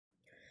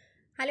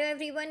Hello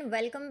everyone,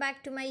 welcome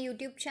back to my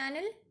YouTube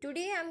channel.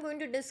 Today I'm going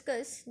to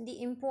discuss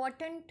the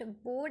important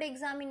board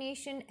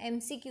examination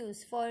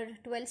MCQs for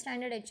 12th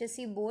standard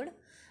HSC board,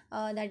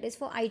 that is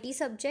for IT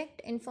subject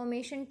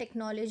information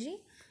technology.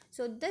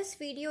 So this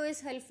video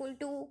is helpful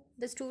to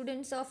the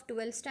students of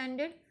 12th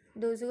standard,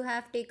 those who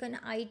have taken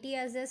IT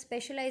as a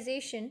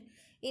specialization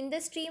in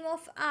the stream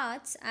of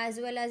arts as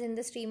well as in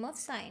the stream of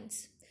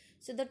science.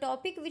 So the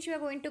topic which we are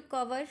going to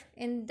cover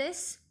in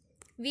this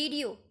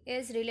video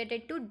is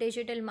related to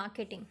digital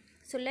marketing.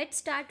 So let's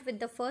start with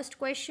the first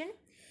question.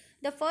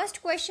 The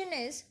first question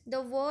is,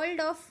 the world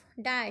of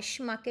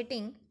dash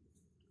marketing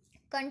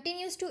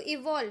continues to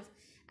evolve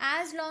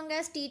as long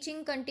as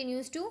teaching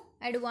continues to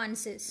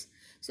advances.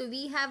 So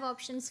we have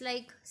options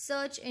like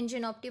search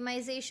engine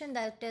optimization,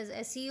 that is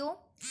SEO,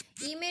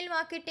 email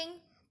marketing,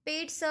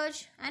 paid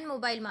search and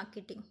mobile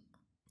marketing.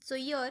 So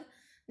here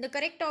the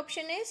correct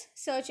option is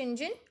search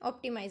engine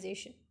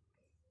optimization.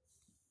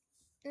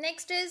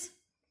 Next is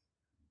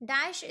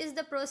dash is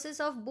the process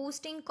of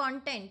boosting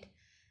content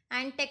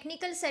and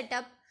technical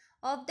setup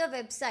of the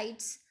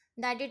websites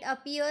that it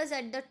appears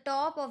at the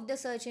top of the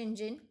search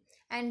engine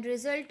and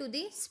result to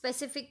the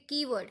specific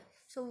keyword.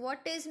 So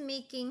what is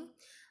making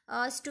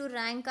us to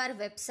rank our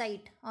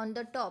website on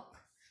the top?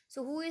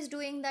 So who is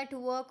doing that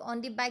work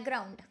on the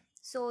background?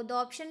 So the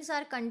options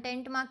are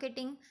content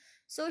marketing,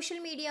 social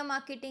media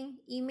marketing,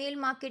 email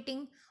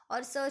marketing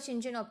or search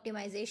engine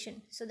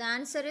optimization. So the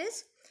answer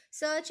is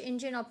search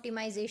engine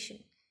optimization.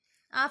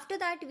 After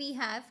that we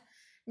have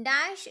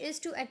dash is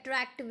to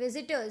attract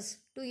visitors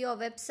to your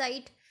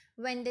website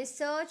when they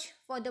search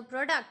for the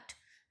product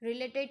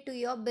related to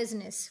your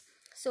business.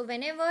 So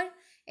whenever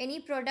any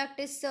product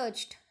is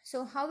searched,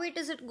 so how it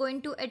is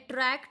going to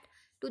attract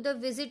to the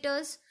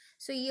visitors?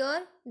 So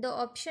here the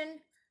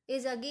option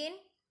is again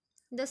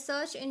the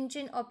search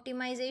engine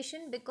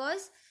optimization,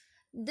 because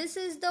this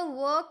is the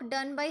work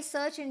done by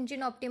search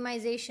engine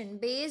optimization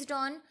based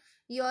on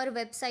your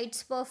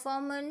website's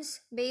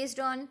performance, based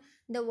on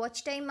the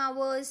watch time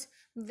hours,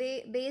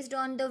 based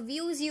on the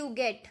views you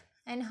get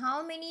and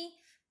how many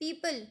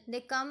people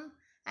they come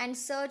and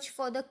search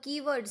for the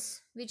keywords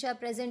which are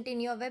present in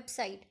your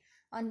website.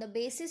 On the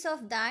basis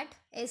of that,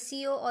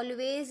 SEO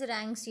always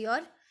ranks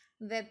your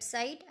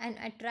website and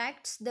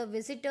attracts the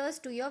visitors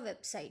to your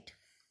website.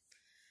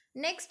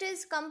 Next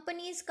is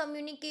companies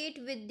communicate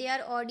with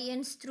their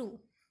audience through.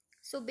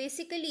 So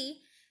basically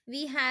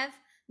we have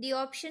the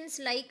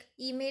options like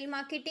email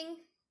marketing,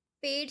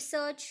 paid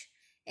search,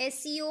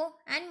 SEO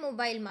and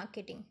mobile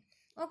marketing.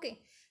 Okay,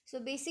 so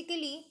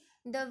basically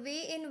the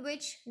way in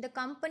which the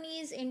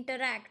companies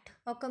interact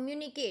or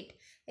communicate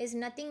is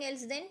nothing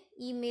else than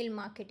email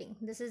marketing.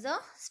 This is a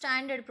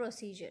standard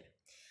procedure.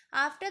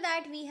 After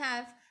that we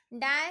have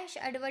dash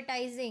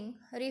advertising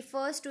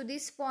refers to the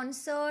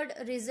sponsored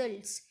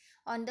results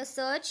on the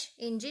search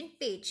engine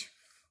page.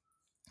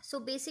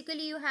 So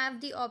basically you have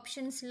the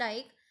options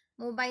like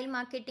mobile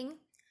marketing,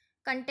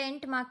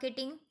 content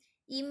marketing,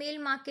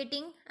 email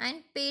marketing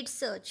and paid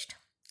searched.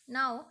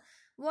 Now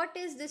what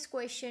is this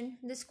question?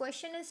 This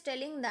question is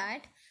telling that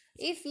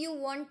if you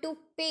want to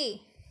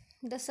pay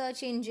the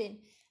search engine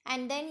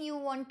and then you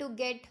want to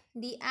get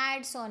the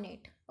ads on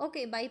it,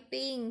 okay, by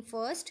paying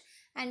first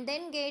and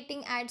then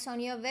getting ads on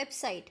your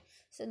website,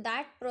 so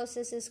that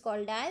process is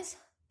called as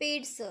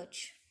paid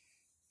search.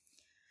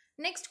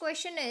 Next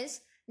question is,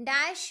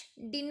 dash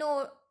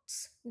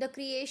denotes the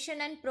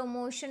creation and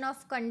promotion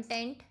of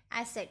content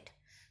asset.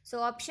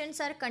 So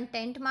options are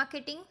content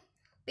marketing,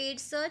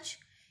 paid search,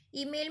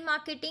 email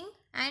marketing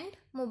and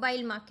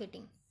mobile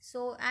marketing.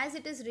 So as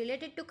it is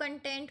related to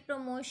content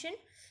promotion,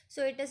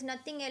 so it is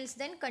nothing else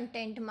than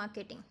content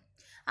marketing.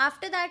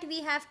 After that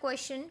we have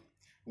question,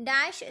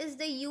 dash is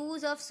the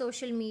use of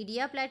social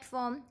media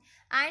platform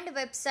and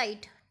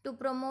website to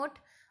promote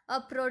a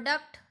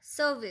product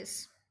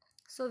service.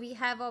 So we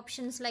have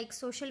options like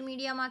social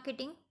media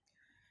marketing,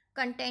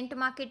 content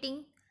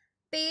marketing,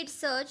 paid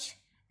search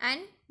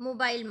and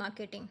mobile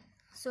marketing.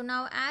 So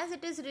now as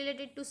it is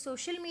related to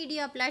social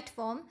media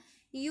platform,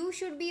 you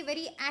should be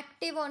very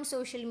active on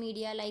social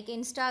media like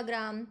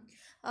Instagram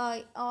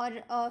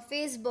or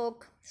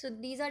Facebook. So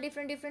these are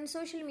different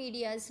social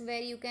medias where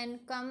you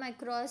can come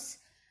across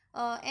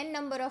n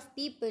number of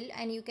people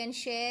and you can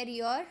share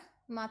your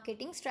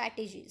marketing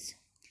strategies.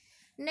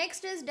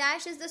 Next is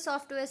dash is the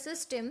software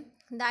system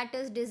that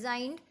is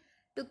designed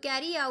to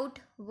carry out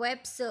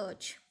web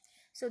search.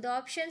 So the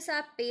options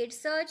are paid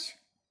search,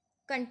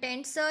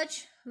 content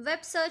search,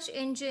 web search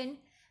engine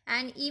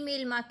and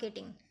email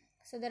marketing.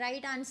 So the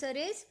right answer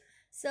is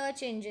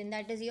search engine,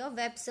 that is your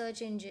web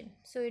search engine.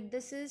 So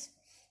this is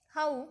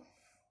how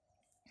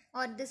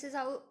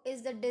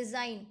is the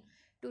design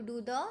to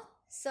do the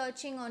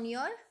searching on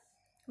your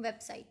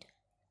website.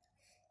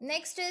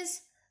 Next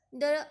is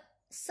the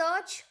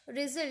search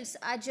results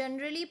are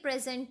generally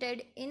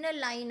presented in a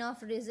line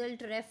of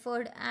result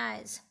referred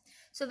as.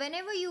 So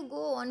whenever you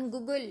go on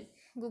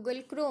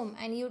Google Chrome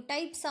and you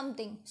type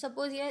something,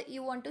 suppose here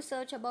you want to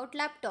search about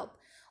laptop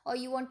or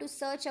you want to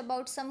search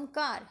about some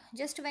car,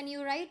 just when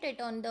you write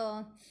it on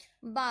the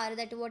bar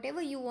that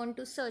whatever you want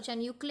to search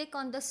and you click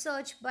on the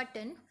search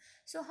button,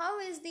 so how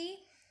is the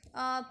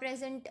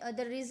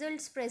the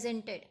results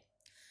presented?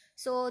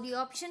 So the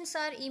options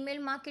are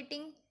email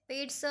marketing,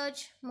 paid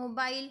search,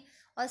 mobile,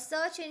 or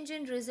search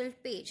engine result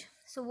page.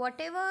 So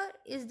whatever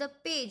is the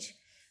page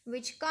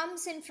which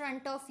comes in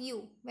front of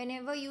you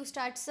whenever you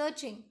start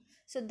searching,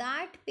 so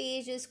that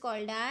page is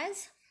called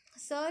as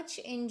search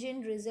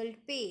engine result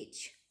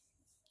page.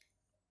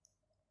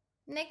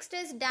 Next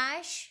is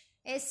dash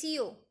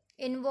SEO,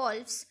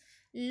 involves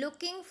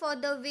looking for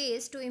the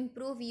ways to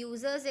improve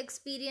users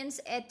experience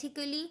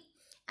ethically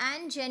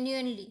and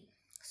genuinely.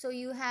 So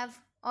you have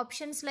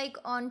options like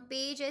on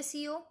page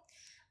SEO,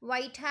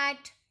 white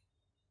hat,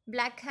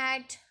 black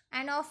hat,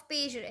 and off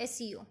page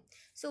SEO.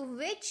 So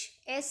which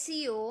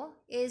SEO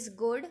is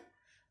good,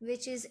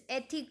 which is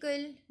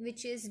ethical,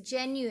 which is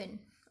genuine?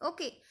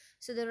 Okay,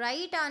 so the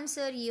right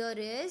answer here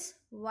is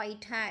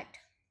white hat.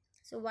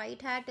 So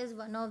white hat is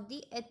one of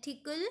the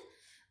ethical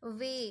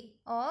way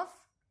of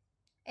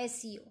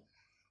SEO.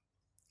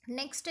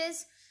 Next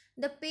is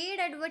the paid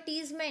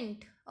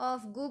advertisement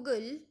of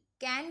Google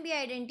can be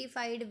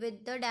identified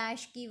with the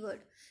dash keyword.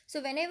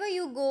 So whenever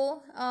you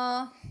go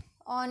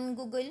on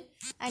Google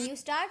and you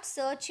start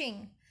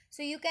searching,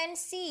 so you can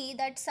see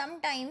that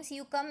sometimes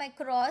you come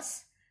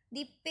across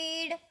the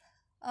paid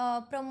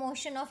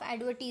promotion of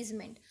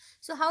advertisement.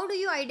 So how do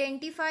you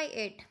identify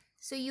it?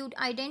 So you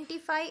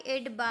identify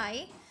it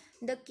by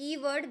the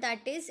keyword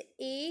that is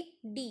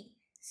AD.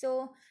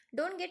 So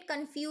don't get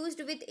confused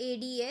with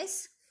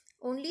ADS,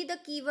 only the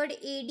keyword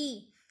AD,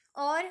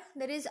 or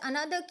there is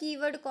another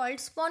keyword called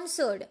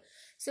sponsored.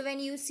 So when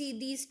you see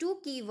these two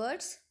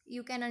keywords,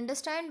 you can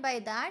understand by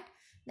that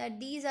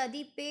these are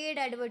the paid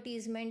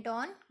advertisement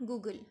on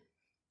Google.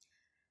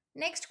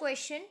 Next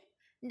question,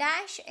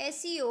 dash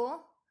SEO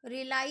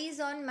relies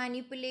on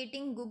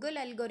manipulating Google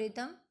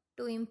algorithm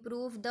to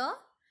improve the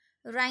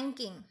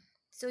ranking.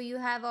 So you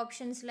have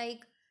options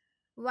like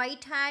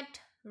white hat,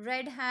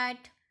 red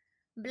hat,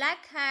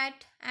 black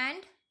hat,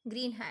 and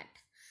green hat.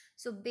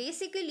 So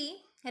basically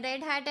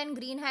red hat and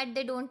green hat,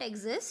 they don't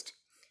exist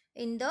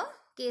in the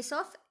case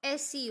of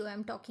SEO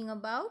I'm talking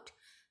about.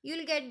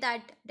 You'll get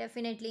that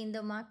definitely in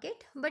the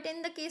market, but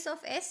in the case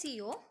of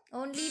SEO,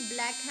 only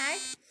black hat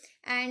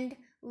and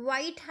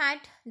white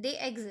hat, they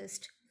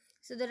exist.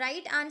 So the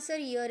right answer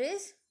here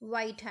is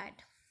white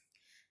hat.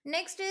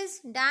 Next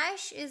is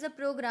dash is a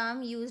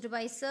program used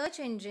by search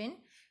engine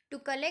to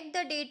collect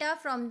the data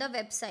from the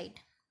website.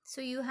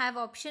 So you have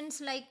options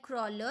like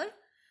crawler,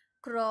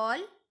 crawl,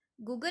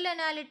 Google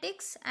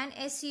Analytics, and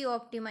SEO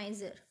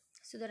optimizer.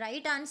 So the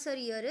right answer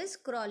here is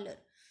crawler.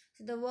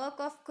 So the work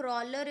of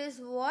crawler is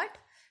what?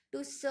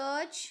 To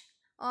search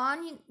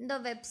on the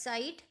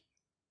website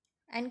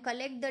and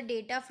collect the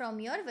data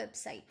from your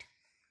website.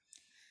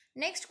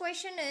 Next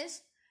question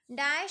is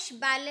dash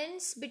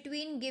balance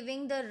between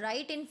giving the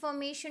right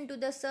information to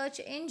the search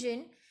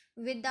engine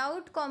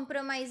without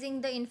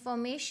compromising the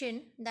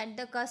information that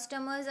the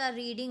customers are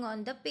reading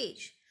on the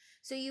page.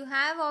 So you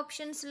have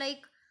options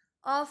like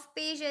off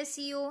page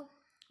SEO,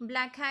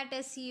 black hat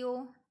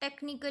SEO,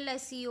 technical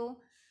SEO,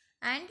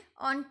 and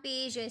on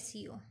page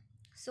SEO.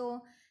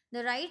 So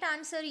the right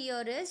answer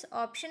here is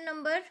option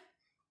number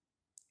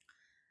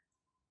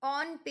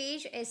on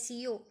page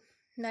SEO,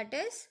 that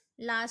is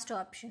last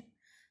option.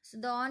 So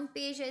the on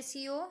page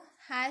SEO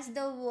has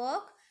the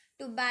work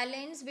to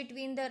balance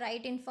between the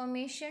right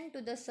information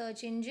to the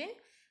search engine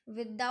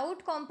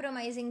without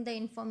compromising the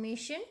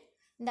information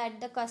that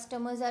the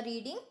customers are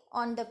reading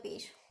on the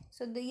page.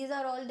 So these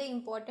are all the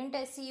important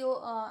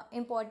SEO,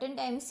 important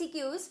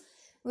MCQs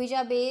which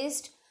are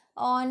based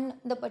on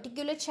the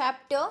particular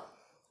chapter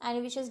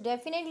and which is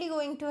definitely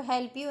going to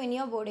help you in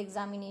your board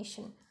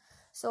examination.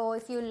 So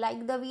if you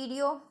like the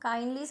video,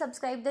 kindly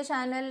subscribe the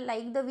channel,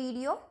 like the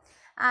video,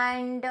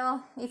 and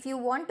if you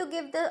want to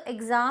give the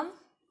exam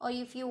or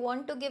if you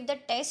want to give the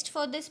test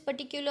for this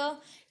particular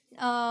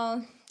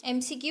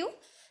MCQ,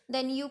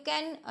 then you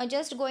can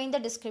just go in the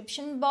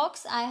description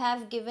box. I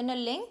have given a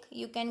link.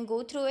 You can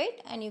go through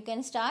it and you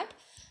can start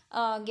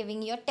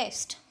giving your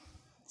test.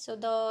 So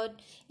the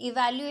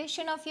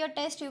evaluation of your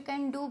test you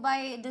can do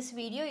by this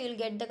video. You'll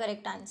get the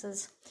correct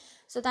answers.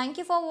 So thank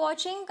you for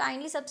watching.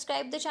 Kindly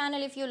subscribe the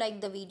channel if you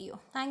like the video.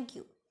 Thank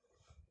you.